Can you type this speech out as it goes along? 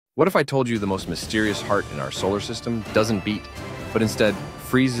What if I told you the most mysterious heart in our solar system doesn't beat, but instead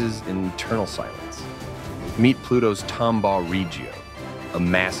freezes in eternal silence? Meet Pluto's Tombaugh Regio, a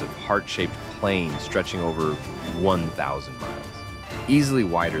massive heart-shaped plain stretching over 1,000 miles, easily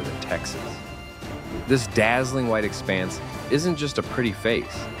wider than Texas. This dazzling white expanse isn't just a pretty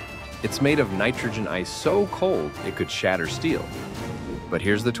face. It's made of nitrogen ice so cold it could shatter steel. But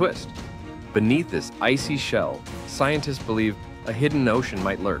here's the twist. Beneath this icy shell, scientists believe a hidden ocean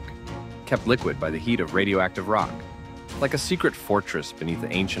might lurk, kept liquid by the heat of radioactive rock, like a secret fortress beneath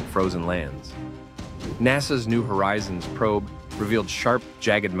the ancient frozen lands. NASA's New Horizons probe revealed sharp,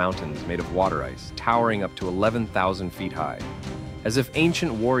 jagged mountains made of water ice, towering up to 11,000 feet high, as if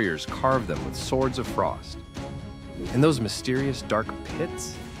ancient warriors carved them with swords of frost. And those mysterious dark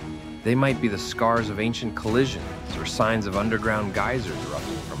pits? They might be the scars of ancient collisions or signs of underground geysers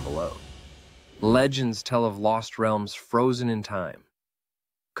erupting from below. Legends tell of lost realms frozen in time.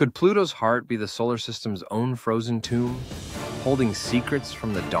 Could Pluto's heart be the solar system's own frozen tomb, holding secrets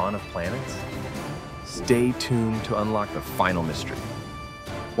from the dawn of planets? Stay tuned to unlock the final mystery.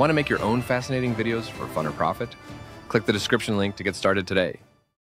 Want to make your own fascinating videos for fun or profit? Click the description link to get started today.